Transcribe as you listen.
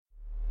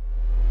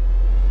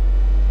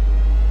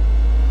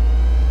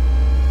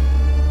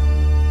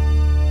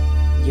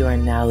are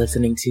now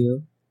listening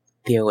to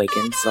The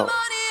Awakened Soul.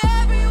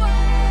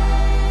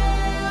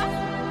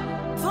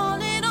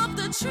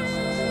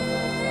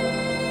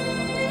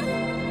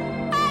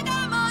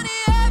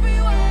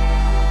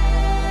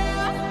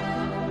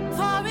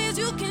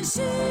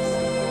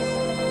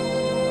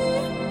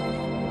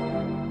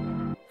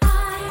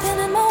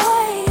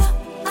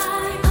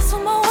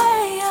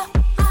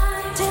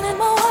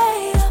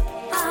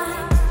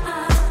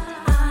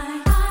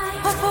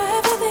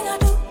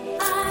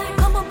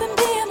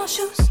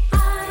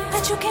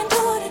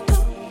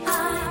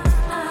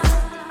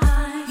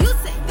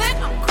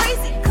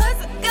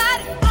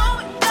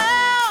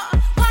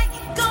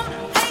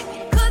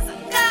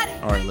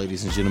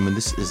 Ladies and gentlemen,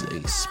 this is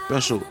a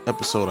special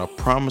episode. I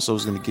promised I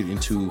was going to get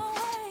into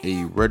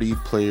a Ready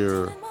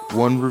Player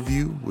One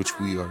review, which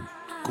we are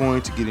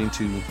going to get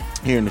into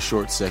here in a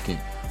short second.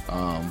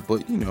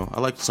 But you know, I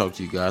like to talk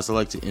to you guys. I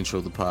like to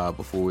intro the pod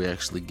before we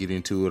actually get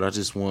into it. I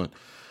just want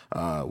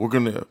I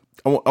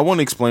want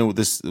to explain what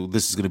this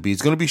is going to be.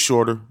 It's going to be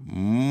shorter,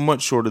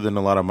 much shorter than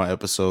a lot of my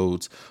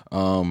episodes.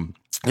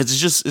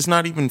 It's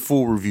not even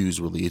full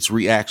reviews, really. It's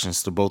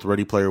reactions to both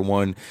Ready Player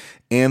One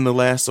and The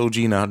Last OG.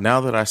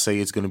 Now that I say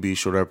it's going to be a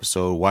short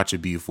episode, watch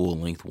it be a full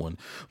length one.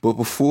 But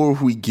before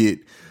we get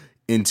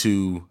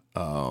into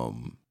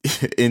the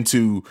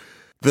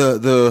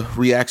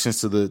reactions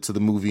to the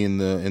movie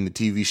and the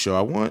TV show,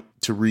 I want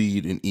to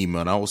read an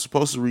email. And I was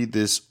supposed to read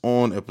this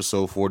on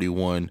episode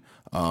 41.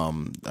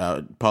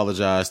 I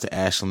apologize to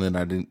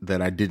Ashlyn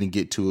that I didn't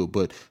get to it,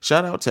 but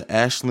shout out to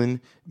Ashlyn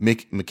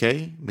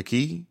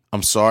McKee.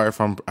 I'm sorry if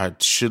I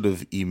should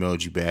have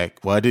emailed you back.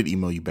 Well, I did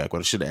email you back, but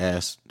I should have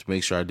asked to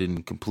make sure I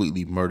didn't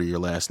completely murder your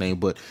last name.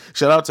 But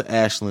shout out to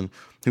Ashlyn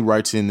who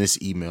writes in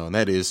this email, and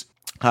that is,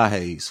 "Hi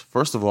Hayes.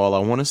 First of all, I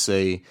want to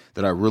say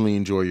that I really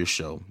enjoy your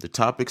show. The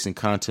topics and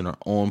content are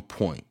on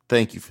point.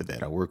 Thank you for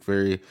that. I work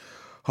very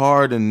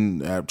hard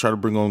and I try to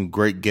bring on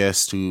great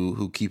guests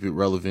who keep it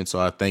relevant. So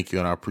I thank you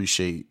and I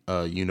appreciate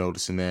you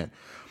noticing that.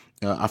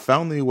 I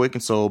found The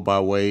Awakened Soul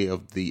by way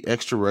of the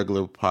Extra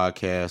Regular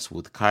podcast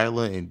with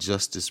Kyla and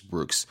Justice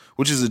Brooks,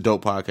 which is a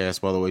dope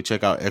podcast, by the way.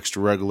 Check out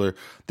Extra Regular.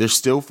 They're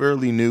still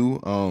fairly new.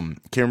 Can't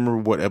remember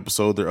what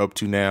episode they're up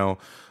to now,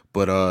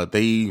 but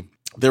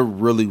they're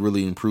really,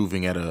 really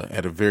improving at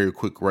a very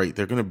quick rate.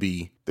 They're gonna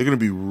be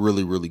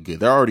really, really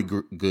good. They're already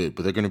good,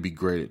 but they're gonna be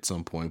great at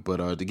some point.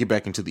 But to get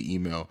back into the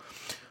email,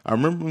 I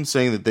remember them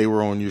saying that they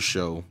were on your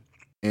show,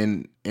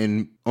 and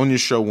on your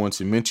show once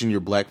and mentioned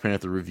your Black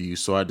Panther review,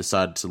 so I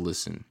decided to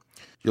listen.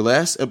 Your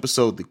last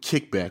episode, The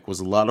Kickback, was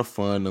a lot of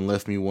fun and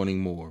left me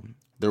wanting more.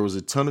 There was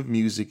a ton of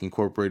music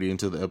incorporated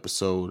into the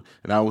episode,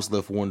 and I was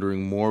left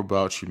wondering more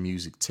about your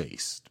music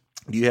taste.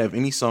 Do you have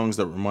any songs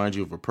that remind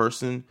you of a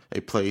person, a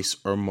place,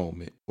 or a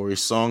moment, or a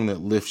song that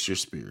lifts your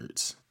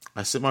spirits?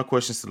 I sent my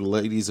questions to the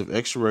ladies of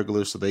Extra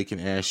Regular so they can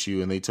ask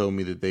you, and they told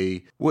me that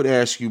they would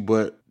ask you,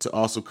 but to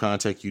also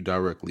contact you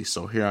directly.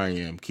 So here I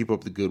am. Keep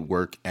up the good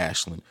work,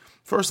 Ashlyn."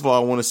 First of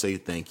all, I want to say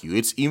thank you.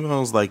 It's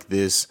emails like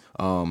this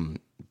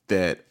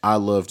that I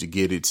love to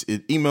get. It's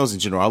emails in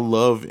general. I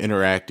love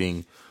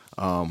interacting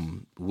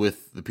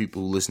with the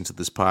people who listen to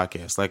this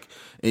podcast. Like,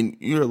 and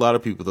you hear a lot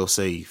of people, they'll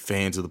say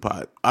fans of the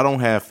pod. I don't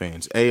have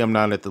fans. I'm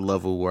not at the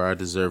level where I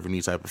deserve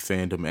any type of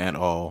fandom at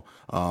all.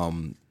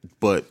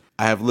 But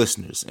I have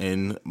listeners,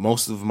 and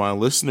most of my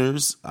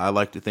listeners, I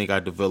like to think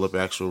I develop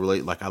actual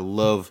like I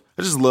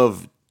just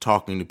love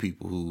talking to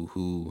people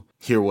who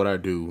hear what I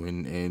do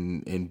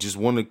and just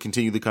want to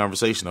continue the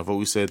conversation. I've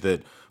always said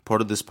that part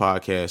of this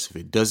podcast, if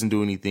it doesn't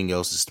do anything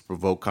else, is to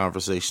provoke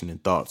conversation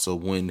and thought. So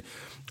when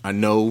I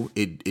know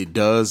it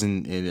does,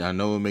 and I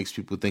know it makes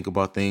people think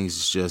about things,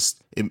 it's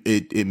just,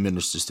 it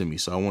ministers to me.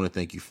 So I want to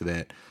thank you for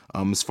that.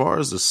 As far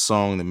as a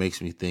song that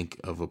makes me think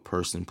of a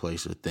person,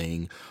 place, or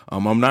thing,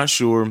 I'm not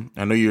sure.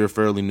 I know you're a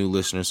fairly new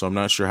listener, so I'm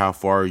not sure how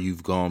far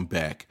you've gone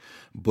back,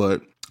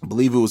 but I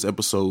believe it was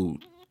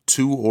episode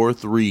 2 or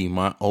 3,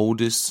 my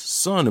oldest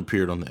son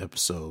appeared on the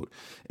episode.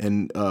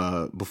 And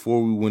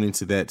before we went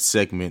into that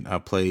segment, I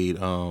played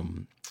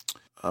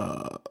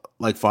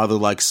Like Father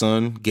Like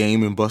Son,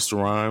 Game and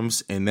Busta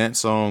Rhymes, and that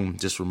song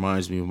just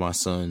reminds me of my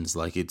sons.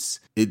 Like it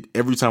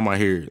every time I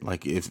hear it,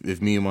 like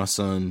if me and my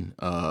son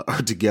are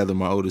together,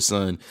 my oldest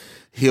son,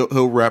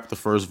 he'll rap the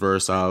first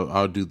verse,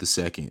 I'll do the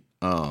second.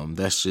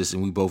 That's just,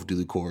 and we both do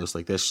the chorus.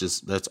 Like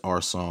that's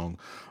our song.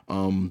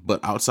 But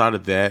outside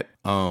of that,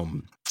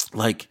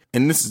 like,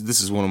 and this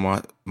is one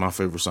of my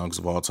favorite songs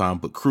of all time,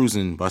 but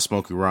Cruising by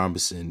Smokey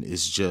Robinson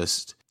is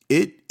just,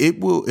 it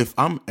will, if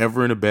I'm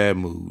ever in a bad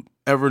mood,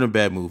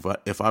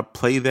 if I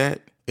play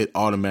that, it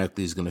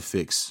automatically is going to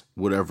fix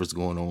whatever's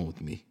going on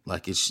with me.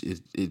 Like it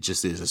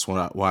just is. That's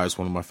why it's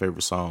one of my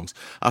favorite songs.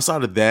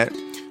 Outside of that,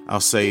 I'll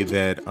say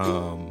that,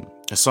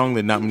 a song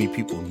that not many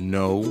people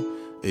know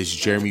is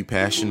Jeremy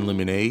Passion,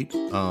 Lemonade.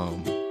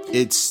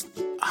 It's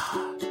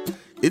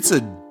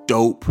a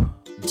dope,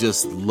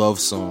 just love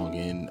song,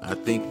 and I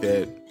think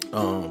that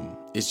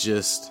it's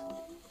just,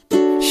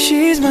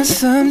 she's my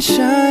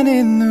sunshine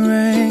in the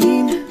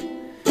rain,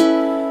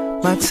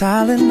 my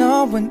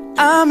Tylenol when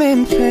I'm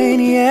in pain,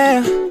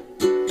 yeah.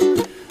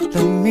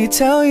 Let me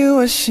tell you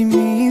what she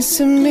means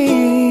to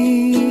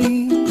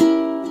me.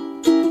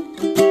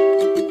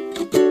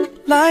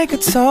 Like a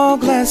tall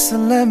glass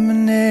of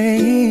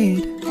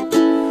lemonade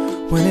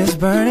when it's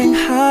burning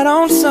hot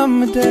on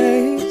summer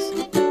days.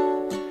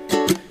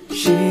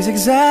 She's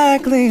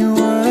exactly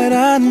what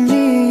I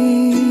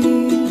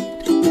need.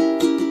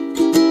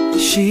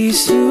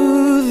 She's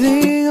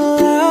soothing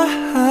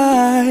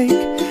like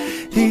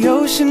the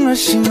ocean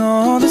rushing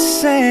on the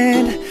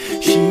sand.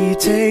 She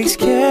takes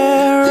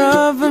care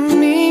of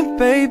me,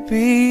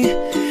 baby,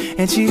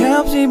 and she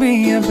helps me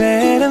be a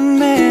better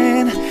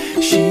man.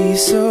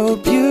 She's so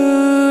beautiful.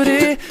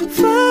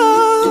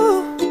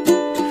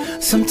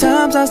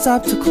 Sometimes I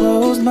stop to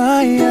close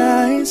my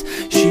eyes.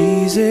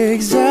 She's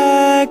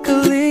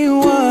exactly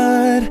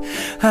what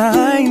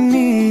I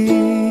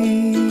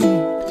need.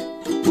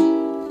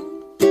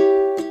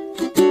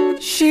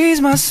 She's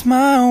my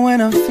smile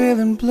when I'm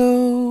feeling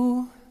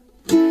blue.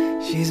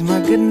 She's my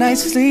good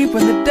night's sleep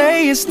when the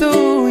day is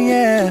through,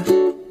 yeah.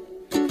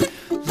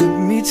 Let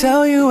me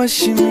tell you what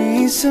she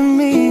means to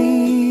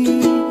me.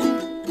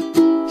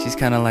 She's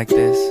kinda like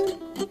this.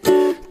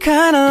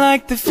 Kinda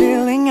like the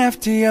feeling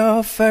after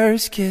your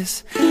first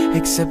kiss,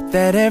 except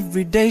that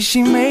every day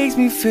she makes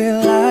me feel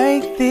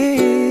like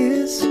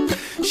this.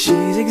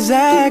 She's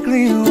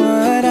exactly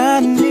what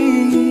I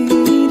need.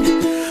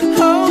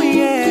 Oh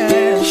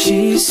yeah.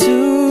 She's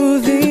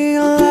soothing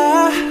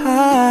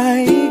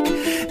like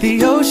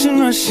the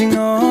ocean rushing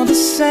on the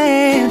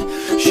sand.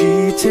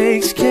 She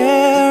takes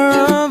care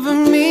of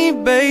me,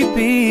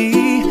 baby.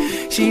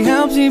 She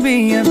helps me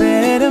be a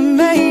better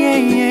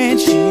man.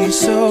 She's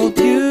so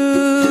beautiful.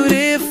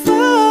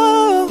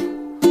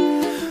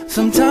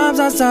 Sometimes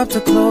I stop to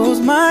close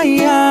my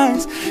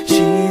eyes.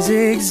 She's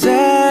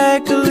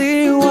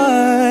exactly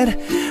what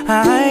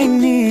I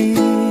need.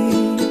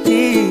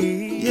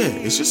 Yeah,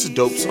 it's just a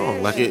dope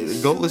song. Like,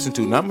 go listen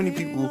to. Not many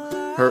people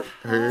heard.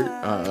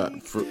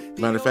 For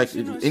matter of fact,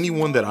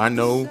 anyone that I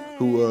know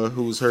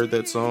who's heard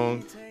that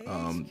song,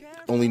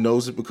 only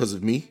knows it because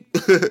of me.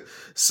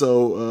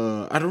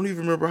 So I don't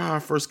even remember how I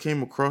first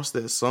came across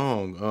that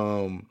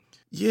song.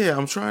 Yeah,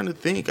 I'm trying to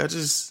think. I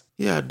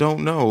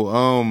don't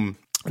know.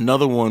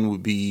 Another one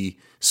would be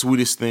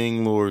Sweetest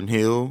Thing, Lauryn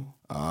Hill.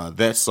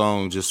 That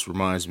song just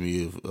reminds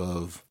me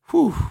of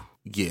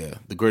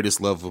the greatest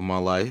love of my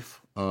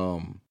life.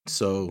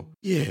 So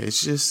yeah,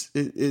 it's just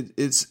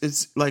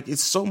it's like,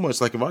 it's so much.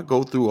 Like, if I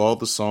go through all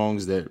the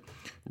songs that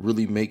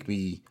really make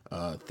me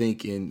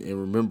think and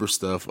remember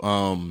stuff,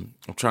 I'm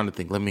trying to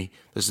think.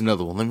 There's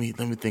another one. Let me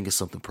think of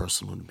something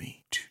personal to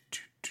me.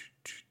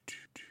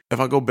 If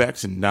I go back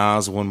to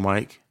Nas One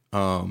Mic,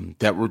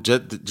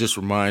 that just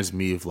reminds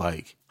me of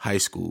like high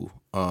school.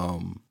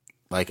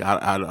 Like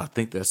I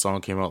think that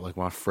song came out like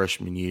my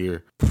freshman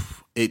year.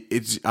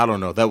 It's I don't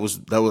know. That was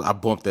I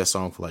bumped that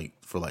song for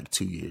like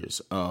 2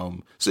 years.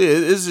 So yeah,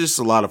 it's just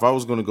a lot. If I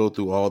was going to go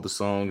through all the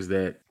songs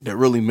that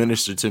really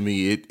ministered to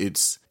me,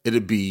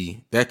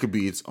 that could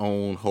be its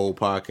own whole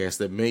podcast.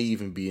 That may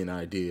even be an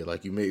idea.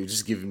 Like, you may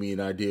just giving me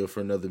an idea for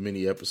another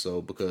mini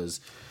episode,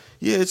 because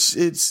yeah,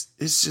 it's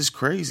just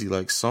crazy.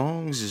 Like,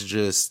 songs is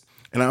just,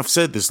 and I've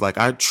said this, like,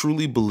 I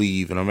truly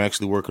believe, and I'm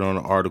actually working on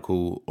an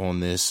article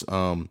on this,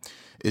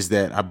 is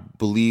that I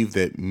believe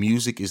that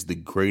music is the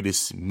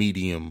greatest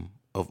medium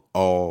of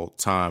all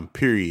time,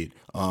 period.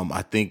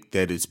 I think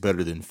that it's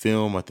better than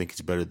film. I think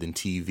it's better than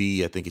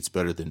TV. I think it's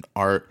better than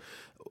art.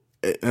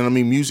 And I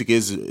mean, music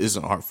is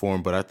an art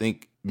form, but I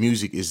think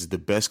music is the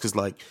best because,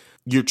 like,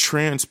 you're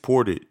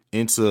transported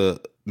into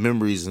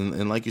memories,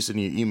 and like you said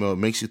in your email, it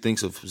makes you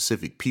think of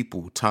specific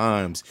people,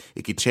 times.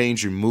 It can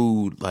change your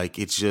mood. Like,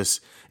 it's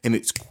just, and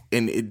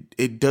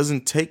it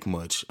doesn't take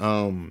much.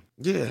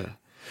 Yeah.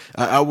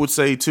 I would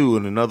say too,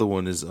 and another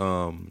one is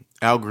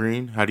Al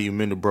Green, How Do You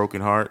Mend a Broken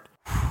Heart?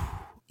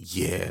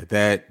 Yeah,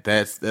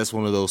 that's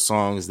one of those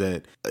songs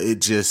that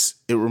it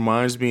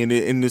reminds me,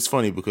 and it's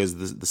funny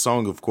because the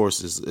song, of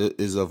course,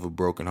 is of a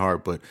broken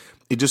heart, but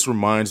it just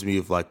reminds me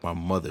of like my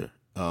mother,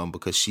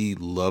 because she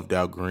loved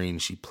Al Green.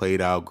 She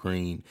played Al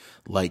Green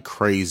like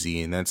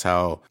crazy, and that's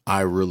how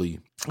I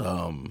really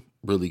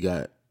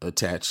got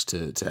attached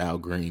to Al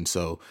Green.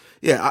 So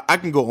yeah, I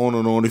can go on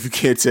and on if you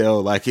can't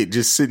tell. Like, it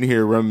just sitting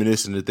here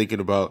reminiscing and thinking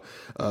about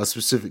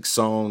specific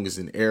songs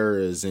and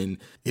eras, and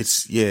it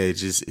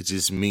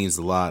just means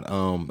a lot.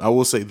 I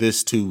will say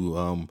this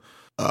too.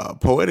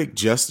 Poetic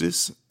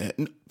Justice,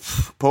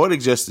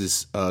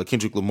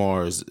 Kendrick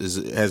Lamar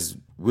has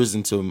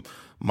risen to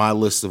my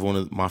list of one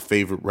of my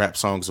favorite rap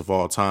songs of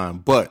all time.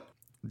 But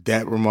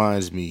that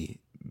reminds me,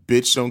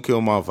 Bitch Don't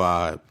Kill My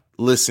Vibe.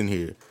 Listen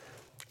here.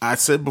 I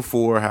said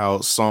before how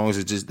songs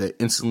that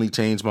instantly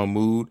change my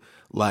mood.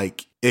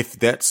 Like, if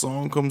that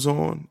song comes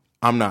on,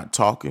 I'm not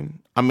talking.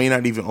 I may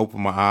not even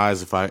open my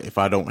eyes if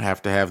I don't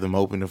have to have them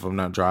open, if I'm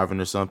not driving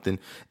or something.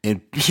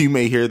 And you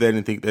may hear that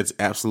and think that's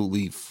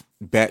absolutely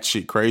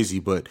batshit crazy,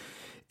 but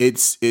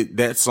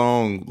that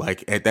song,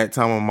 like, at that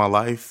time of my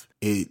life,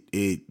 it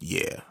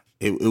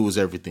it was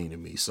everything to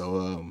me.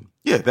 So,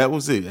 yeah, that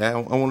was it. I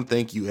want to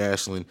thank you,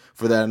 Ashlyn,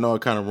 for that. I know I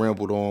kind of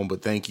rambled on,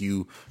 but thank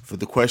you for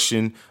the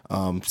question.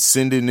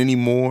 Send in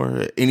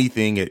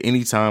anything at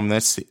any time.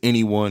 That's to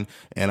anyone.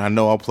 And I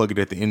know I'll plug it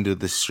at the end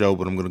of the show,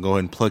 but I'm going to go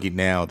ahead and plug it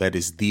now. That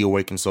is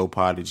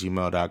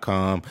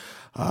theawakensoulpod@gmail.com.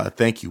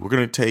 Thank you. We're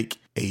going to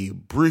take a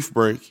brief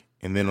break.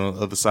 And then on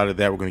the other side of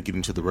that, we're going to get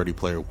into the Ready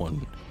Player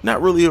One.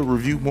 Not really a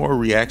review, more a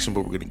reaction,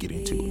 but we're going to get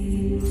into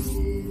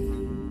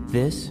it.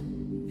 This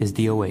is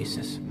the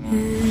Oasis.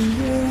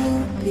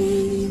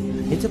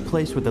 It's a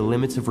place where the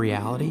limits of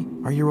reality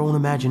are your own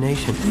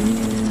imagination.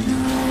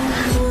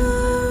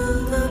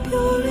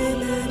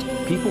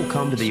 People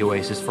come to the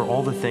Oasis for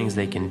all the things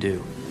they can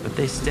do, but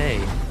they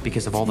stay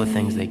because of all the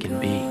things they can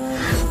be.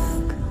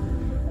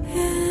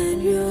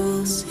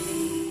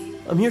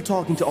 I'm here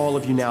talking to all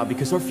of you now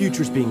because our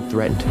future's being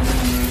threatened.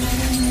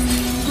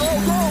 Go,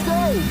 go,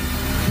 go!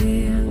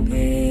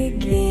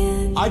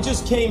 I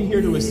just came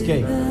here to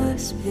escape,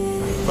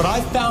 but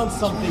I found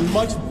something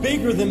much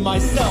bigger than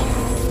myself.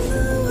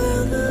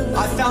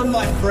 I found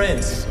my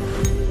friends.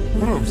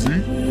 Oh, see?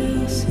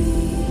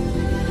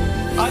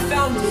 I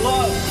found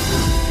love.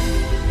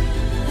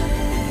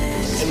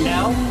 And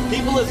now,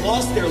 people have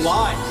lost their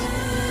lives.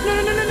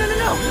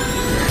 No.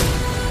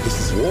 This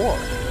is war.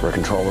 We're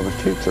control of the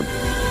future.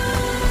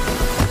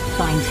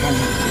 Find him.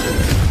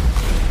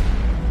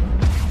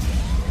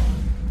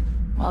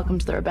 Welcome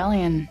to the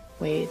rebellion,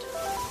 Wade.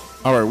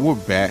 All right, we're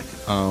back.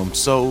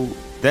 So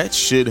that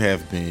should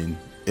have been,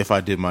 if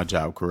I did my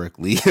job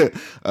correctly,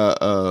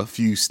 a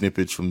few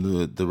snippets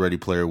from the Ready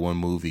Player One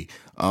movie.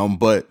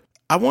 But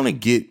I want to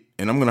get,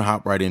 and I'm gonna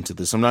hop right into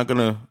this. I'm not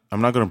gonna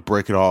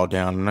break it all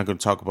down. I'm not gonna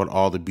talk about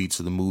all the beats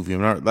of the movie.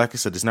 Like I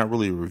said, it's not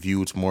really a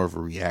review. It's more of a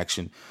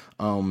reaction.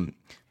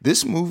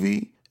 This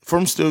movie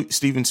from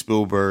Steven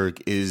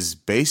Spielberg is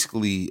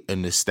basically a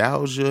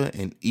nostalgia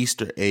and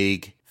Easter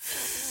egg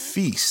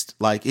feast.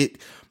 Like it.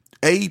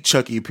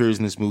 Chucky appears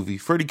in this movie.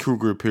 Freddy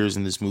Krueger appears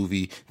in this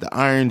movie. The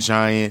Iron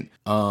Giant,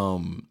 a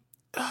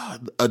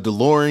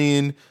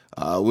DeLorean,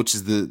 which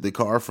is the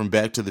car from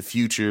Back to the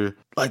Future.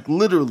 Like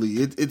literally,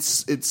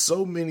 it's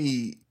so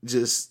many.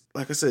 Just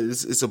like I said,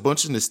 it's a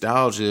bunch of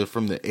nostalgia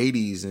from the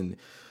 80s, and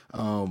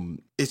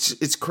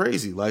it's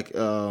crazy. Like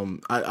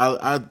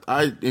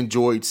I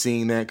enjoyed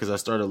seeing that because I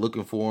started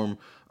looking for them.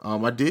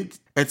 I did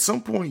at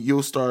some point.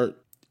 You'll start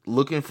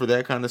looking for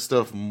that kind of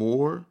stuff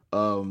more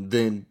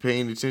than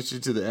paying attention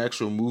to the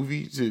actual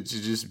movie to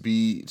just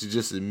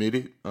admit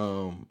it.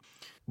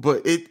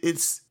 But it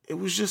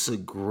was just a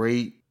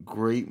great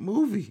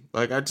movie.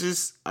 Like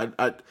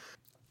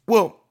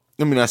well,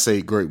 let me not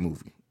say great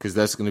movie because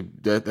that's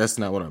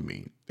not what I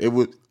mean. It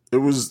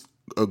was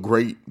a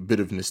great bit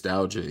of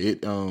nostalgia.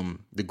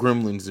 The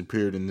Gremlins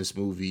appeared in this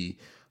movie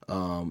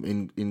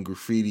in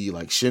graffiti,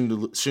 like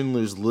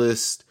Schindler's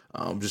List.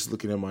 I'm just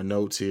looking at my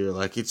notes here.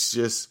 Like it's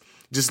just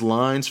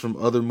lines from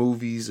other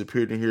movies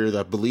appeared in here.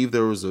 I believe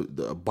there was a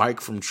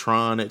bike from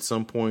Tron at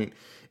some point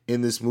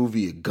in this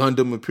movie. A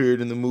Gundam appeared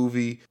in the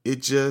movie.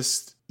 It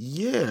just,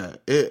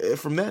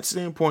 from that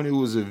standpoint, it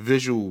was a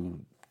visual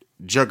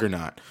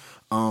juggernaut.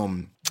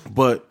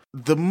 But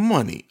the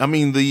money, I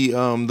mean,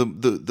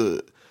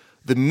 the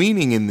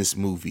meaning in this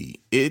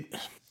movie,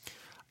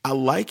 I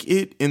like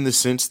it in the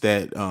sense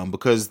that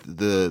because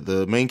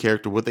the main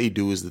character, what they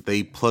do is that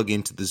they plug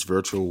into this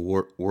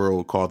virtual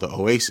world called the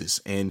Oasis,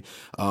 and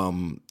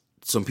some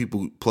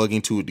people plug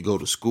into it to go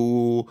to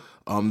school,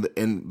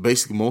 and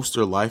basically most of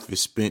their life is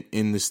spent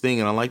in this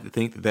thing. And I like to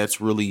think that that's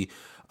really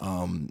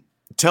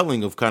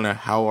telling of kind of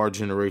how our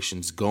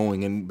generation's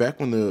going. And back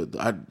when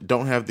I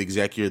don't have the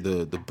exact year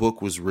the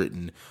book was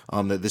written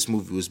that this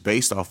movie was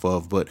based off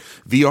of, but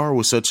VR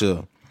was such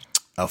a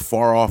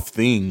far off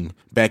thing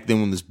back then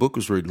when this book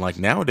was written. Like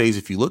nowadays,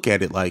 if you look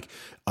at it, like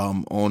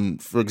on,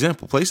 for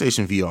example,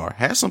 PlayStation VR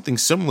has something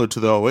similar to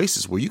the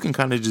Oasis where you can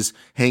kind of just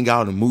hang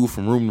out and move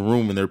from room to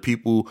room, and other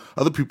people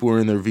are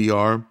in their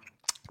VR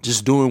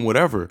just doing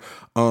whatever.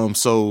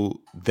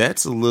 So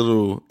it's a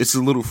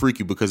little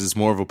freaky because it's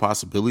more of a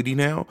possibility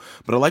now,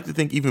 but I like to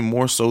think even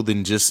more so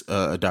than just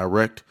a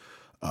direct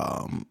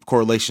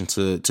correlation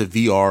to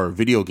VR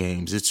video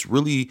games. It's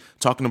really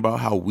talking about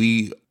how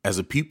we as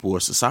a people or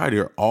society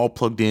are all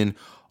plugged in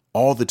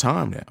all the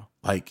time now,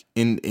 like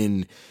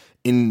in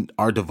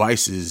our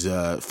devices,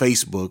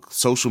 Facebook,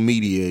 social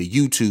media,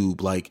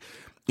 YouTube. Like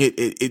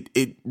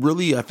it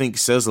really, I think,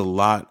 says a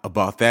lot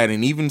about that.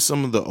 And even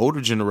some of the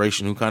older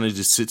generation who kind of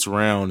just sits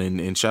around,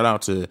 and shout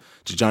out to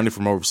Johnny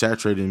from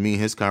Oversaturated and me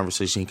and his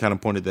conversation, he kind of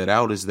pointed that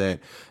out, is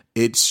that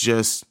it's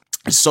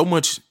so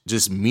much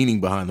just meaning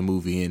behind the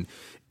movie. And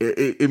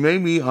it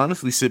made me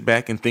honestly sit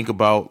back and think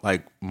about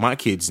like my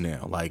kids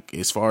now, like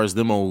as far as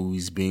them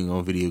always being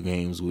on video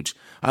games, which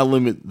I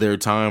limit their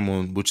time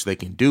on which they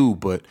can do,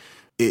 but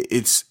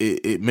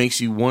it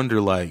makes you wonder,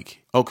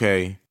 like,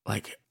 okay,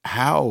 like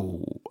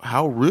how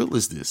real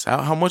is this?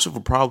 How much of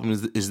a problem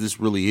is this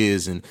really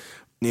is? And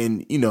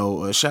you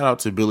know, shout out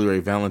to Billy Ray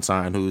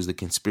Valentine, who is the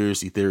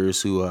conspiracy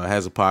theorist who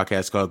has a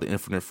podcast called The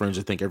Infinite Fringe.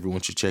 I think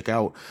everyone should check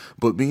out.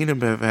 But me and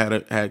him have had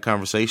a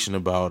conversation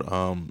about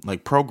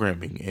like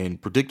programming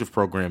and predictive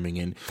programming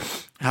and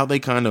how they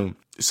kind of,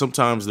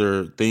 sometimes there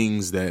are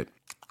things that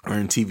are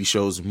in TV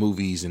shows and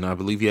movies, and I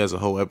believe he has a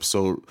whole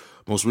episode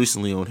most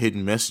recently on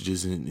hidden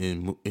messages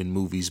in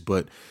movies.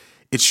 But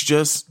it's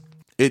just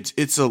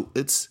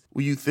it's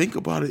when you think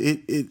about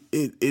it,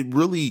 it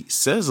really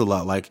says a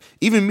lot. Like,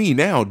 even me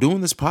now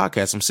doing this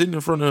podcast, I'm sitting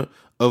in front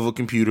of a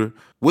computer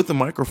with a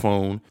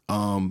microphone,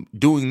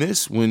 doing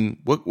this, when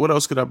what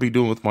else could I be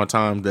doing with my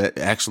time that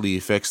actually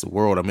affects the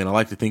world? I mean, I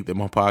like to think that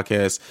my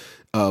podcast,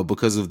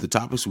 because of the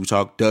topics we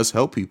talk, does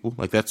help people.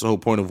 Like, that's the whole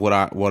point of what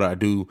I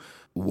do,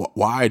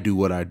 why I do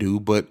what I do.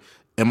 But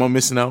am I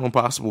missing out on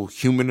possible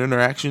human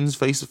interactions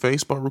face to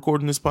face by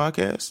recording this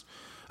podcast?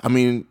 I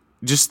mean,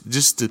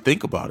 just to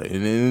think about it,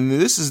 and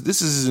this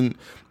isn't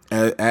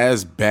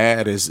as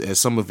bad as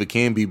some of it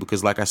can be,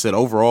 because, like I said,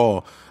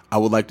 overall, I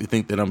would like to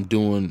think that I'm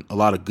doing a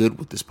lot of good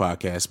with this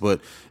podcast. But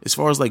as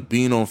far as like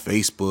being on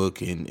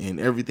Facebook and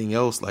everything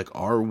else, like,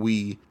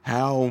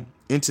 how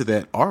into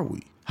that are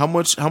we? How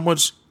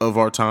much of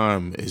our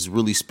time is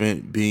really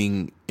spent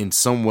being in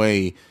some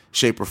way,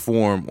 shape, or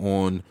form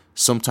on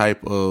some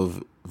type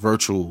of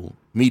virtual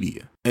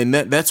media? And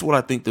that's what I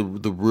think the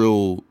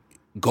real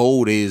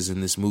gold is in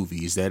this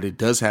movie, is that it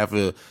does have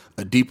a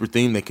deeper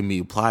theme that can be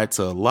applied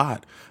to a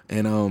lot.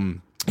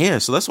 And yeah,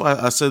 so that's why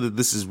I said that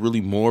this is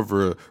really more of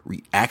a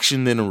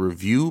reaction than a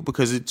review,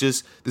 because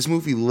this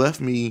movie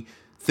left me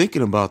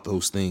thinking about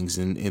those things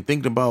and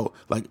thinking about,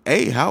 like,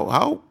 hey,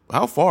 how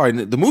far.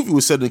 And the movie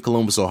was set in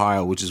Columbus,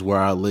 Ohio, which is where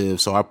I live,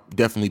 so I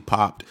definitely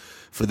popped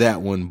for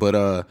that one.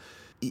 But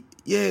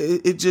yeah,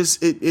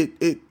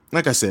 it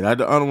like I said, I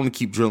don't want to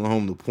keep drilling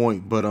home the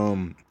point, but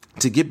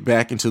to get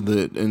back into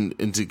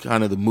into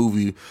kind of the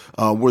movie,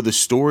 where the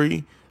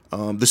story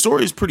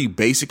is pretty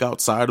basic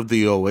outside of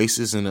the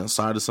Oasis and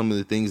outside of some of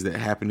the things that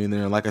happen in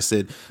there. And like I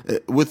said,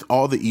 with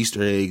all the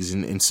Easter eggs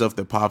and stuff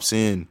that pops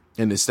in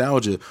and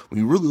nostalgia, when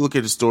you really look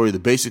at the story, the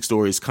basic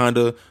story is kind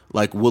of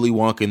like Willy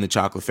Wonka in the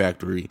Chocolate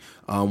Factory,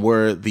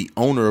 where the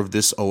owner of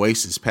this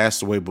Oasis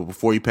passed away, but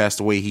before he passed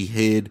away, he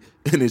hid,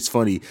 and it's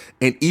funny,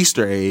 an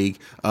Easter egg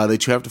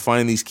that you have to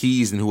find these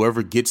keys, and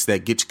whoever gets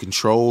that gets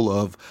control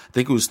of, I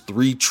think it was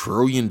 $3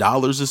 trillion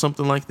or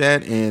something like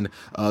that, and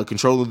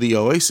control of the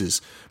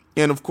Oasis.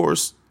 And of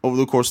course, over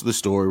the course of the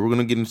story, we're going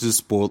to get into the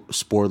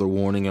spoiler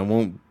warning. I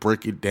won't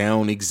break it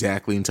down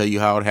exactly and tell you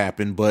how it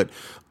happened, but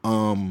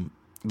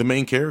the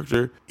main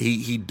character,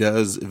 he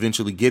does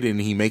eventually get it,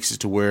 and he makes it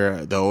to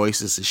where the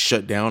Oasis is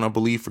shut down, I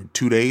believe, for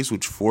 2 days,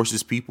 which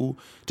forces people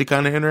to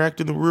kind of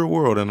interact in the real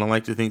world. And I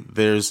like to think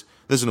there's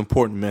an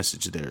important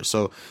message there.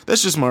 So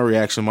that's just my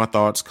reaction, my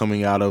thoughts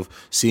coming out of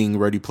seeing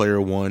Ready Player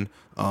One.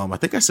 I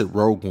think I said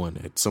Rogue One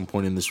at some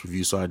point in this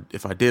review, so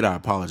if I did, I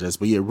apologize.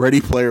 But yeah,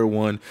 Ready Player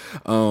One.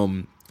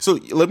 So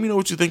let me know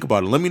what you think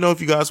about it. Let me know if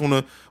you guys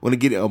want to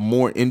get a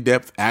more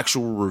in-depth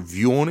actual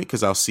review on it,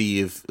 because I'll see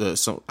if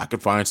I can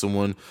find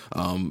someone,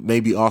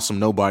 maybe Awesome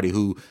Nobody,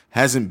 who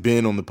hasn't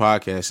been on the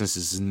podcast since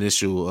his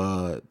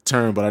initial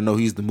term, but I know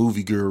he's the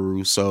movie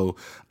guru, so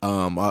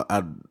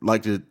I'd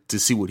like to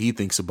see what he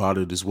thinks about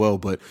it as well.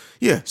 But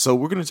yeah, so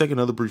we're going to take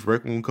another brief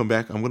break. When we come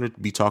back, I'm going to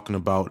be talking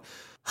about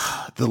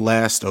The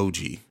Last OG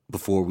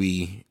before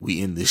we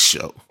end this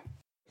show.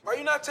 Why are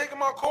you not taking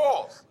my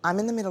calls? I'm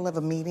in the middle of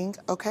a meeting,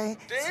 okay?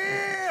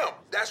 Damn!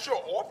 That's your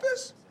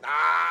office?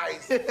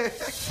 Nice. Here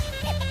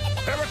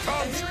it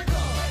comes.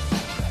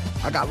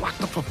 I got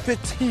locked up for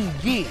 15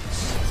 years.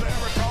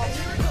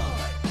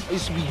 I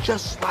used to be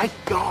just like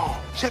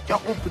y'all. Check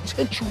your own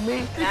potential,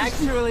 man.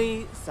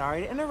 Actually,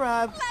 sorry to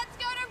interrupt. Let's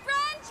go to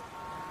brunch.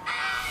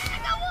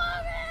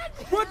 Ah,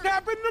 the woman! What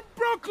happened to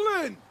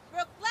Brooklyn?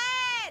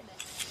 Brooklyn!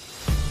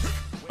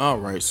 All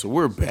right, so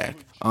we're back.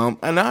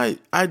 And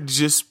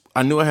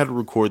I knew I had to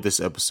record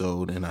this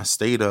episode, and I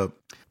stayed up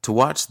to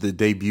watch the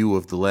debut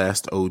of The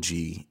Last OG,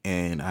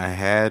 and I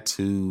had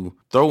to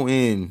throw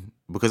in,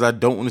 because I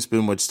don't want to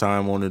spend much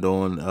time on it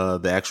on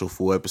the actual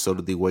full episode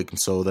of The Awakened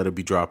Soul that'll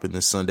be dropping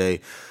this Sunday.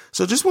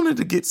 So just wanted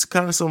to get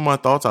kind of some of my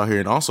thoughts out here,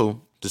 and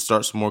also to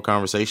start some more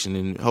conversation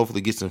and hopefully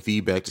get some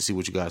feedback to see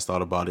what you guys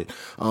thought about it.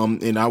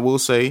 And I will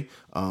say,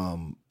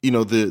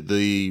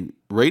 the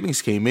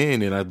ratings came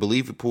in, and I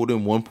believe it pulled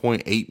in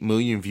 1.8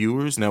 million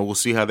viewers. Now we'll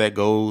see how that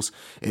goes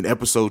in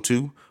episode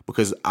 2,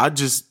 because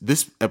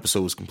this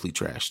episode was complete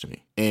trash to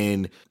me.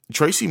 And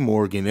Tracy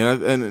Morgan,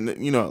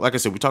 and like I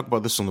said, we talked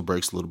about this on the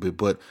breaks a little bit,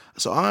 but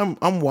so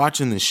I'm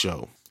watching this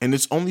show, and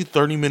it's only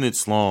 30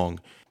 minutes long.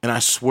 And I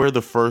swear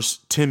the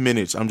first 10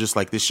 minutes, I'm just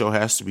like, this show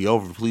has to be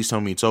over. Please tell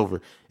me it's over.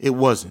 It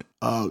wasn't.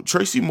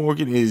 Tracy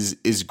Morgan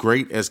is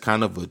great as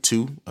kind of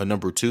a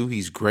number 2.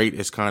 He's great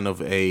as kind of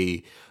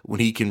when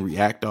he can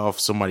react off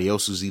somebody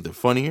else who's either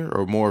funnier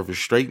or more of a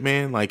straight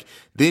man. Like,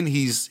 then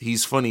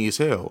he's funny as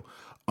hell.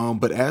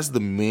 But as the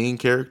main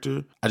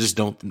character, I just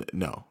don't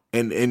know.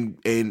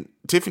 and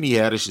Tiffany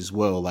Haddish as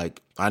well.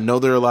 Like, I know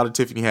there are a lot of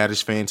Tiffany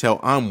Haddish fans. Hell,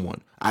 I'm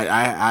one.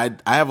 I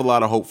have a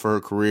lot of hope for her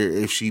career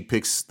if she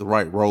picks the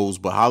right roles,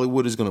 but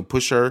Hollywood is going to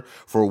push her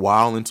for a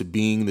while into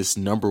being this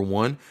number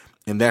one,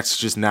 and that's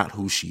just not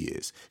who she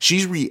is.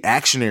 She's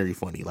reactionary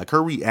funny. Like,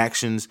 her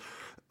reactions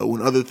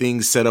when other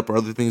things set up or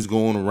other things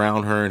going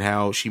around her and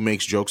how she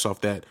makes jokes off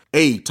that,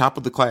 top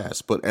of the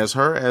class. But as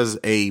her as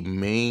a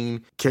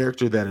main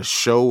character that a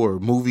show or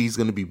movie is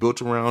going to be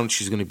built around,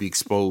 she's going to be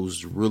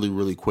exposed really,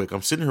 really quick.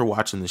 I'm sitting here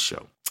watching this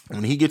show.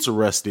 When he gets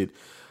arrested,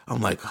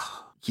 I'm like,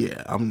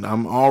 yeah,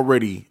 I'm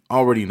already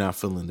not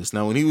feeling this.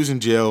 Now, when he was in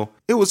jail,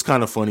 it was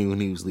kind of funny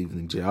when he was leaving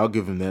the jail. I'll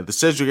give him that. The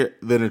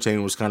Cedric the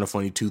Entertainer was kind of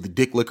funny too. The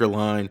Dick Licker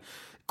line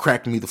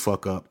cracked me the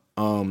fuck up.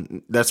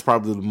 That's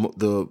probably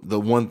the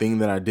one thing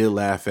that I did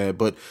laugh at.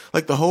 But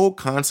like the whole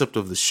concept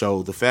of the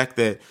show, the fact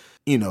that,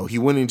 you know, he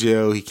went in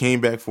jail, he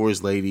came back for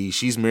his lady,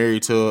 she's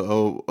married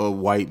to a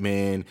white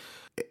man.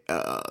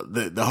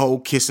 The whole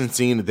kissing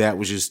scene of that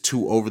was just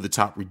too over the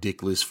top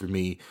ridiculous for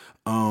me.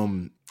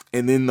 And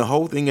then the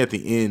whole thing at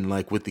the end,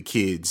 like with the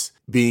kids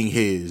being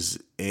his,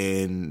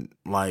 and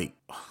like,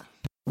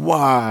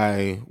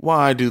 why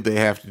do they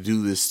have to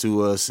do this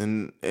to us?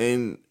 And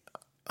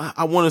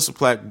I want to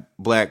support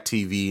black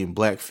TV and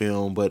black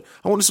film, but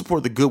I want to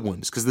support the good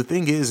ones. Because the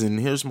thing is, and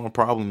here's my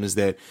problem, is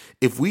that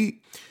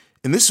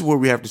and this is where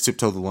we have to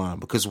tiptoe the line,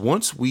 because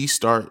once we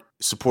start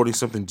supporting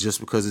something just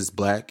because it's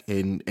black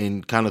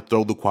and kind of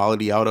throw the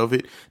quality out of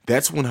it,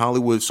 that's when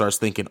Hollywood starts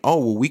thinking, oh,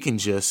 well, we can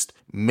just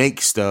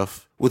make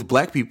stuff with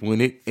black people in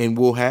it and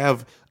we'll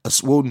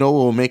know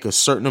we'll make a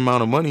certain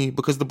amount of money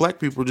because the black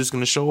people are just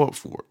going to show up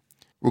for it,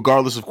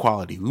 regardless of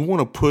quality. We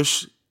want to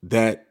push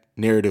that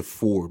narrative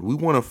forward. We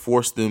want to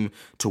force them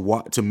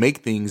to make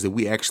things that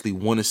we actually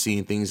want to see,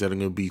 and things that are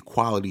going to be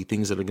quality,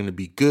 things that are going to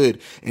be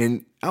good.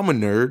 And I'm a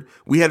nerd.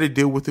 We had to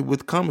deal with it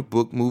with comic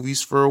book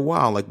movies for a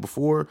while. Like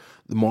before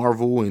the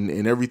Marvel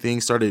and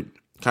everything started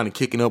kind of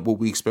kicking up what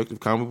we expect of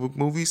comic book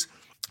movies,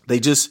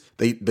 they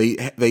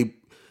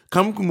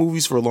comic book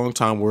movies for a long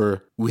time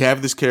where we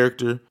have this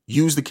character,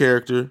 use the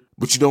character,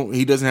 but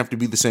he doesn't have to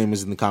be the same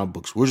as in the comic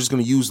books. We're just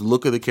going to use the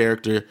look of the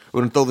character. We're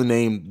going to throw the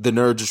name, the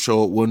nerds will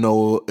show it. We'll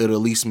know it'll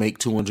at least make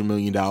 $200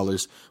 million.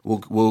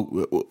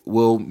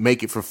 We'll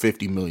make it for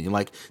 $50 million.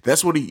 Like,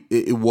 that's what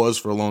it was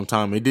for a long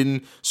time. It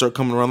didn't start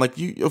coming around. Like,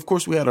 of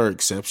course we had our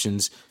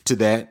exceptions to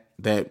that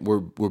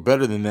were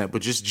better than that,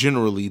 but just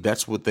generally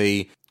that's what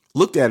they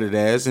looked at it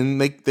as,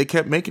 and they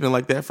kept making it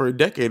like that for a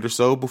decade or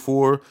so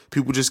before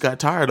people just got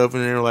tired of it,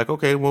 and they were like,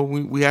 okay, well,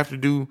 we have to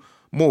do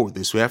more with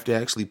this. We have to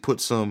actually put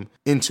some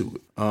into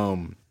it.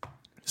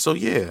 So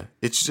yeah,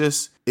 it's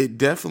just, it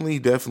definitely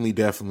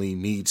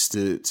needs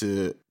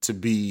to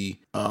be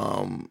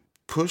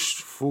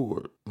pushed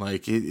forward.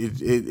 Like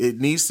it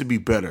needs to be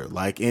better.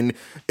 Like, and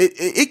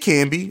it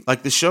can be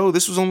like the show.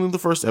 This was only the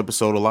first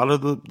episode. A lot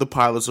of the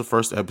pilots of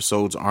first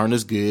episodes aren't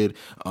as good.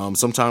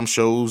 Sometimes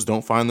shows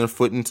don't find their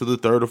foot into the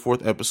third or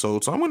fourth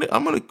episode. So I'm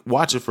gonna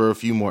watch it for a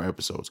few more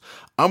episodes.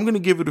 I'm gonna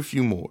give it a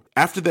few more.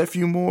 After that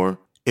few more,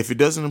 if it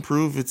doesn't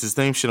improve, it's the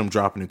same shit. I'm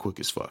dropping it quick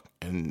as fuck.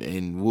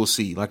 And we'll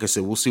see. Like I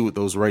said, we'll see what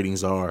those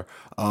ratings are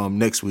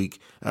next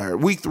week.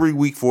 Week 3,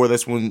 week 4,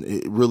 that's when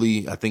it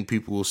really, I think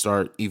people will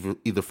start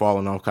either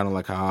falling off, kind of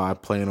like how I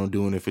plan on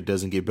doing if it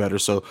doesn't get better.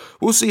 So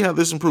we'll see how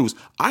this improves.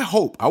 I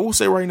will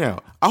say right now,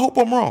 I hope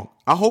I'm wrong.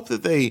 I hope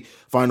that they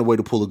find a way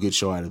to pull a good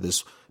show out of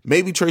this.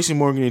 Maybe Tracy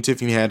Morgan and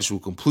Tiffany Haddish will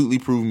completely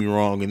prove me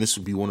wrong, and this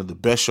will be one of the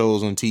best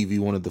shows on TV,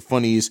 one of the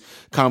funniest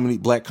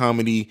black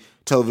comedy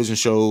television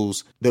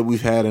shows that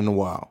we've had in a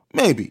while.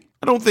 Maybe.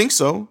 I don't think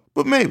so,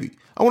 but maybe.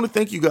 I want to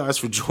thank you guys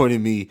for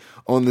joining me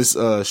on this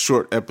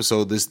short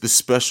episode, this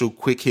special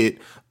quick hit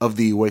of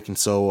The Awakened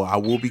Soul. I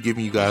will be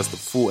giving you guys the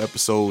full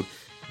episode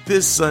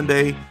this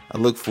Sunday. I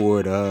look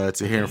forward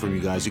to hearing from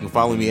you guys. You can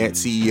follow me at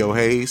CEO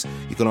Hayes.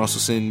 You can also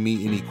send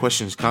me any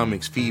questions,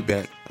 comments,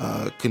 feedback,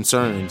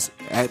 concerns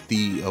at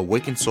the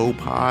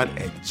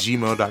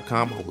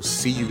awakenedsoulpod@gmail.com. I will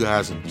see you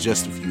guys in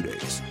just a few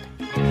days.